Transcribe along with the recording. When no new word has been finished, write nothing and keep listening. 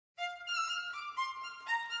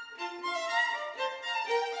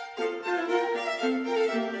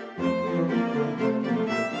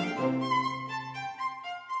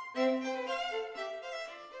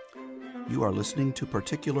You are listening to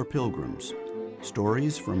Particular Pilgrims,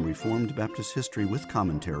 stories from Reformed Baptist history with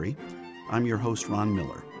commentary. I'm your host, Ron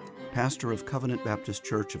Miller, pastor of Covenant Baptist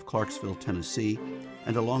Church of Clarksville, Tennessee,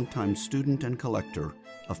 and a longtime student and collector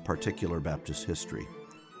of Particular Baptist history.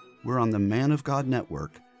 We're on the Man of God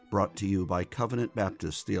Network, brought to you by Covenant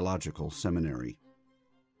Baptist Theological Seminary.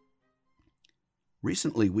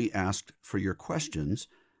 Recently, we asked for your questions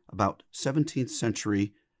about 17th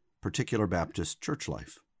century Particular Baptist church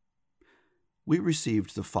life. We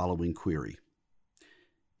received the following query.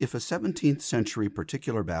 If a 17th century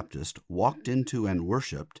Particular Baptist walked into and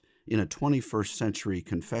worshiped in a 21st century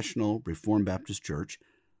confessional Reformed Baptist church,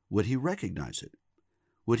 would he recognize it?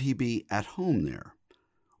 Would he be at home there?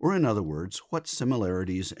 Or in other words, what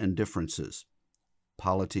similarities and differences,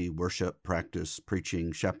 polity, worship, practice,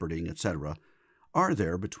 preaching, shepherding, etc., are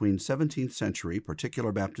there between 17th century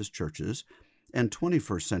Particular Baptist churches and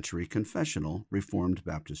 21st century confessional Reformed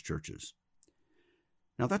Baptist churches?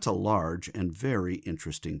 Now, that's a large and very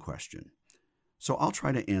interesting question, so I'll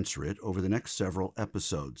try to answer it over the next several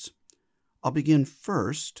episodes. I'll begin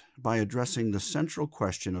first by addressing the central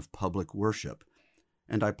question of public worship,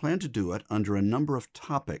 and I plan to do it under a number of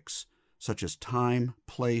topics such as time,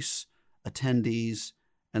 place, attendees,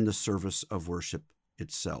 and the service of worship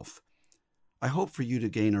itself. I hope for you to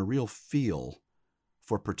gain a real feel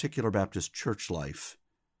for Particular Baptist church life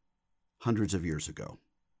hundreds of years ago.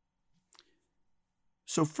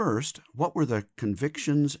 So first, what were the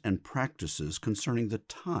convictions and practices concerning the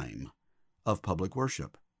time of public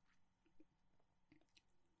worship?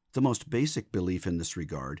 The most basic belief in this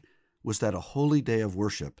regard was that a holy day of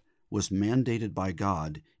worship was mandated by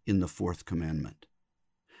God in the fourth commandment.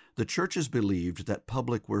 The churches believed that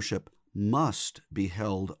public worship must be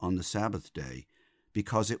held on the Sabbath day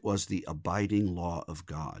because it was the abiding law of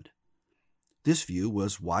God. This view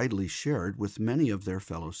was widely shared with many of their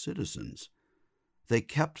fellow citizens. They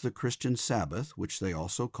kept the Christian Sabbath, which they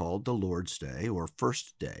also called the Lord's Day or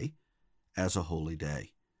First Day, as a holy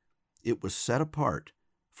day. It was set apart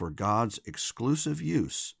for God's exclusive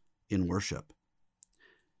use in worship.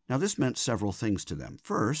 Now, this meant several things to them.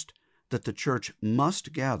 First, that the church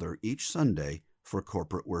must gather each Sunday for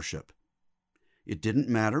corporate worship. It didn't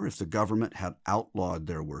matter if the government had outlawed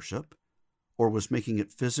their worship or was making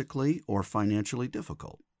it physically or financially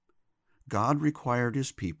difficult. God required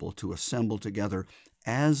his people to assemble together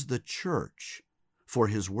as the church for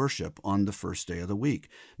his worship on the first day of the week.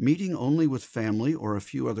 Meeting only with family or a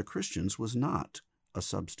few other Christians was not a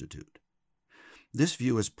substitute. This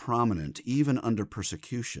view is prominent even under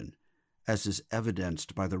persecution, as is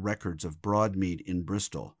evidenced by the records of Broadmead in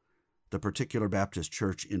Bristol, the Particular Baptist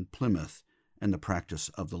Church in Plymouth, and the practice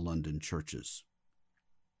of the London churches.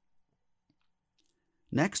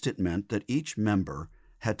 Next, it meant that each member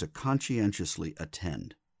had to conscientiously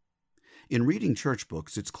attend. In reading church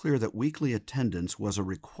books, it's clear that weekly attendance was a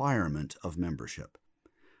requirement of membership.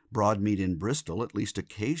 Broadmead in Bristol at least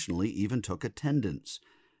occasionally even took attendance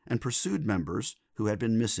and pursued members who had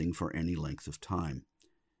been missing for any length of time.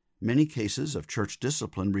 Many cases of church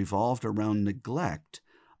discipline revolved around neglect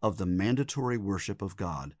of the mandatory worship of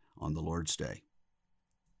God on the Lord's Day.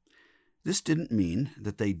 This didn't mean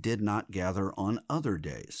that they did not gather on other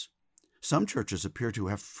days. Some churches appear to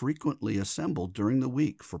have frequently assembled during the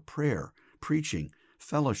week for prayer, preaching,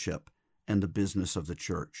 fellowship, and the business of the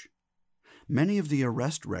church. Many of the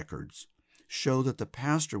arrest records show that the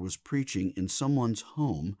pastor was preaching in someone's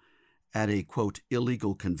home at a, quote,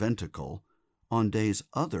 illegal conventicle on days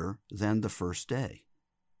other than the first day.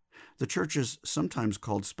 The churches sometimes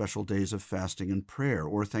called special days of fasting and prayer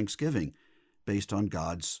or thanksgiving based on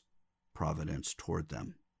God's providence toward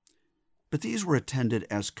them. But these were attended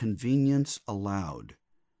as convenience allowed,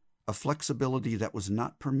 a flexibility that was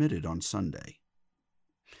not permitted on Sunday.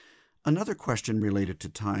 Another question related to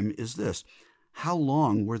time is this: how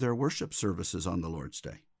long were their worship services on the Lord's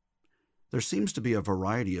Day? There seems to be a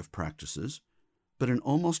variety of practices, but in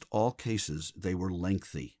almost all cases they were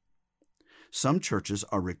lengthy. Some churches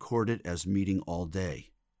are recorded as meeting all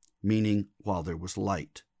day, meaning while there was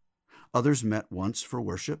light. Others met once for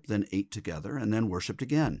worship, then ate together, and then worshiped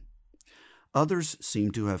again. Others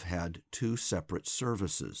seem to have had two separate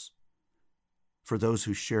services. For those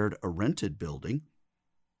who shared a rented building,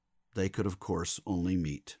 they could, of course, only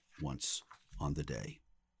meet once on the day.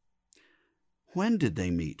 When did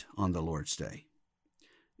they meet on the Lord's Day?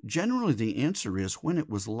 Generally, the answer is when it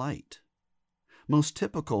was light. Most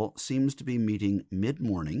typical seems to be meeting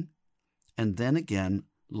mid-morning and then again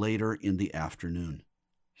later in the afternoon.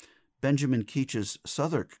 Benjamin Keach's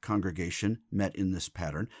Southwark congregation met in this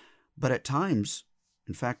pattern, but at times,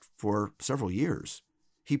 in fact for several years,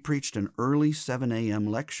 he preached an early 7 a.m.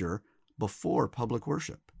 lecture before public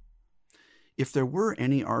worship. If there were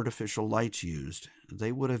any artificial lights used,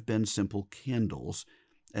 they would have been simple candles,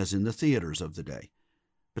 as in the theaters of the day.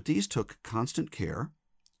 But these took constant care,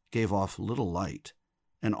 gave off little light,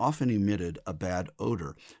 and often emitted a bad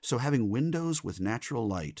odor, so having windows with natural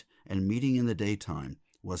light and meeting in the daytime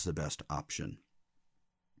was the best option.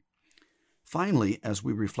 Finally, as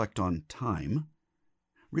we reflect on time,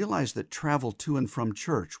 realize that travel to and from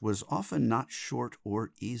church was often not short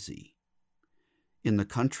or easy. In the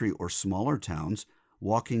country or smaller towns,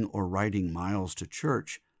 walking or riding miles to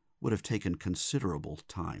church would have taken considerable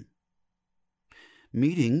time.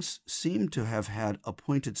 Meetings seem to have had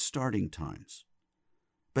appointed starting times,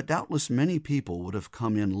 but doubtless many people would have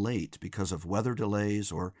come in late because of weather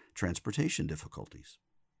delays or transportation difficulties.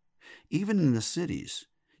 Even in the cities,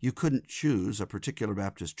 you couldn't choose a particular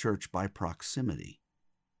Baptist church by proximity.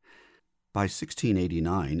 By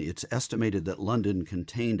 1689, it's estimated that London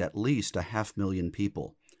contained at least 500,000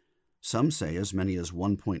 people. Some say as many as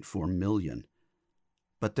 1.4 million.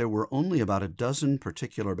 But there were only about a dozen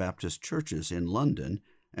particular Baptist churches in London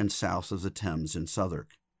and south of the Thames in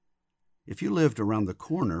Southwark. If you lived around the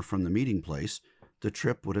corner from the meeting place, the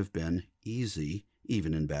trip would have been easy,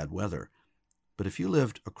 even in bad weather. But if you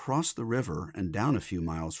lived across the river and down a few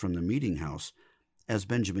miles from the meeting house, as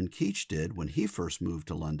Benjamin Keach did when he first moved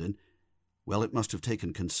to London, well, it must have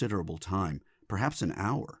taken considerable time, perhaps an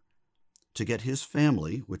hour, to get his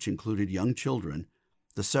family, which included young children,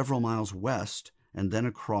 the several miles west and then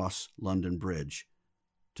across London Bridge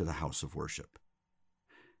to the house of worship.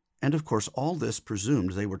 And of course, all this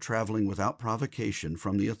presumed they were traveling without provocation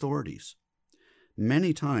from the authorities.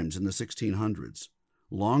 Many times in the 1600s,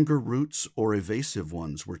 longer routes or evasive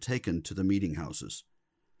ones were taken to the meeting houses.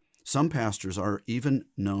 Some pastors are even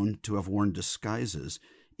known to have worn disguises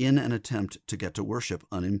in an attempt to get to worship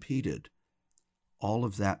unimpeded. All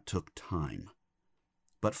of that took time.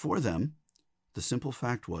 But for them, the simple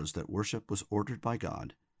fact was that worship was ordered by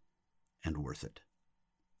God and worth it.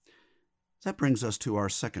 That brings us to our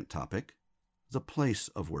second topic, the place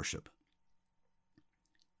of worship.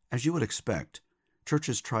 As you would expect,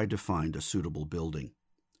 churches tried to find a suitable building.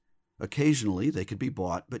 Occasionally they could be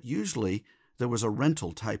bought, but usually there was a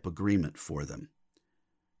rental-type agreement for them.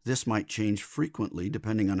 This might change frequently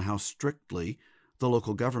depending on how strictly the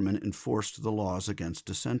local government enforced the laws against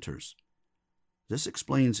dissenters. This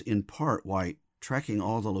explains in part why tracking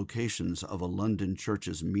all the locations of a London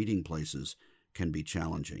church's meeting places can be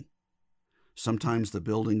challenging. Sometimes the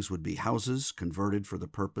buildings would be houses converted for the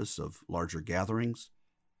purpose of larger gatherings.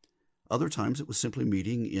 Other times it was simply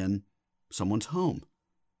meeting in someone's home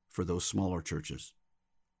for those smaller churches.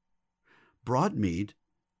 Broadmead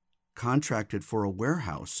contracted for a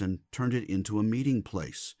warehouse and turned it into a meeting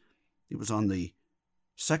place. It was on the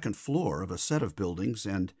second floor of a set of buildings,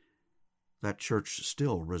 and that church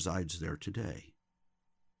still resides there today.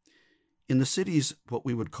 In the cities, what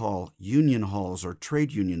we would call union halls or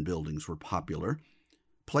trade union buildings were popular.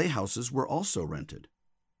 Playhouses were also rented.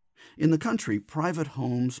 In the country, private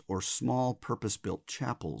homes or small purpose-built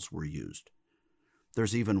chapels were used.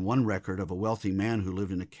 There's even one record of a wealthy man who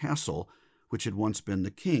lived in a castle which had once been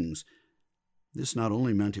the king's. This not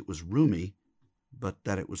only meant it was roomy, but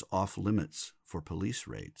that it was off-limits for police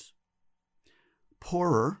raids.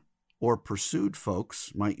 Poorer or pursued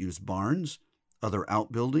folks might use barns, other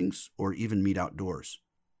outbuildings, or even meet outdoors.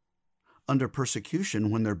 Under persecution,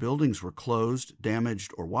 when their buildings were closed,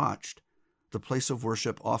 damaged, or watched, the place of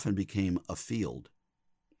worship often became a field.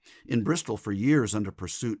 In Bristol, for years under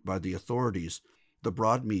pursuit by the authorities, the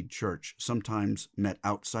Broadmead Church sometimes met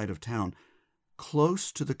outside of town,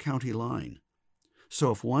 close to the county line. So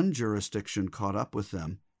if one jurisdiction caught up with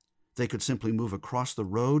them, they could simply move across the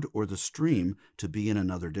road or the stream to be in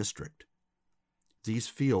another district. These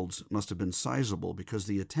fields must have been sizable because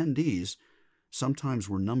the attendees sometimes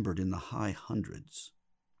were numbered in the high hundreds.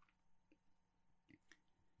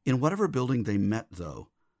 In whatever building they met, though,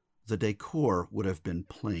 the decor would have been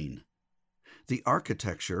plain. The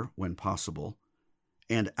architecture, when possible,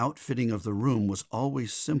 and outfitting of the room was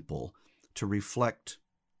always simple to reflect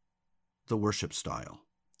the worship style.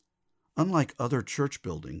 Unlike other church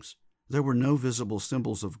buildings, there were no visible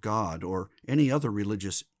symbols of God or any other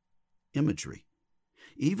religious imagery.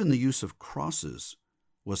 Even the use of crosses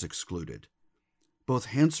was excluded. Both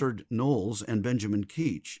Hansard Knowles and Benjamin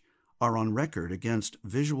Keach are on record against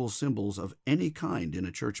visual symbols of any kind in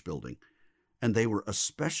a church building, and they were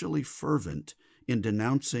especially fervent in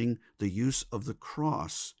denouncing the use of the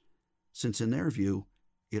cross, since in their view,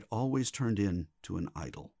 it always turned into an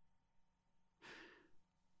idol.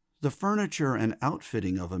 The furniture and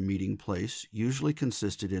outfitting of a meeting place usually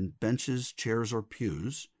consisted in benches, chairs, or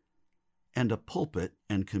pews, and a pulpit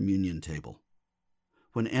and communion table.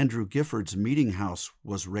 When Andrew Gifford's meeting house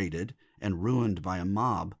was raided and ruined by a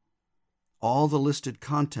mob, all the listed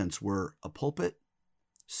contents were a pulpit,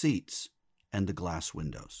 seats, and the glass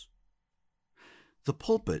windows. The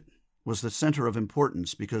pulpit was the center of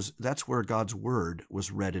importance because that's where God's word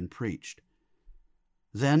was read and preached.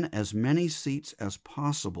 Then as many seats as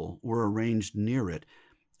possible were arranged near it,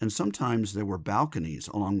 and sometimes there were balconies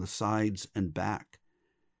along the sides and back.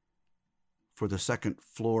 For the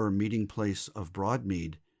second-floor meeting place of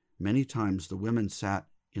Broadmead, many times the women sat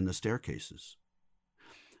in the staircases.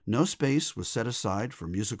 No space was set aside for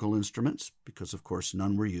musical instruments, because of course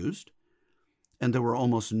none were used, and there were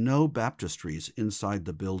almost no baptistries inside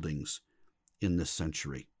the buildings in this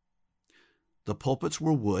century. The pulpits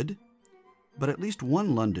were wood, but at least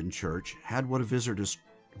one London church had what a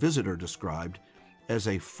visitor described as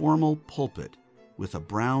a formal pulpit with a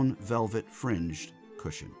brown velvet fringed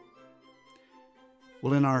cushion.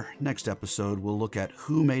 Well, in our next episode, we'll look at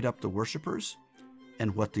who made up the worshipers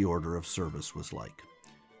and what the order of service was like.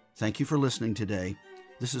 Thank you for listening today.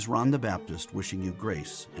 This is Ron the Baptist wishing you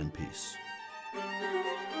grace and peace.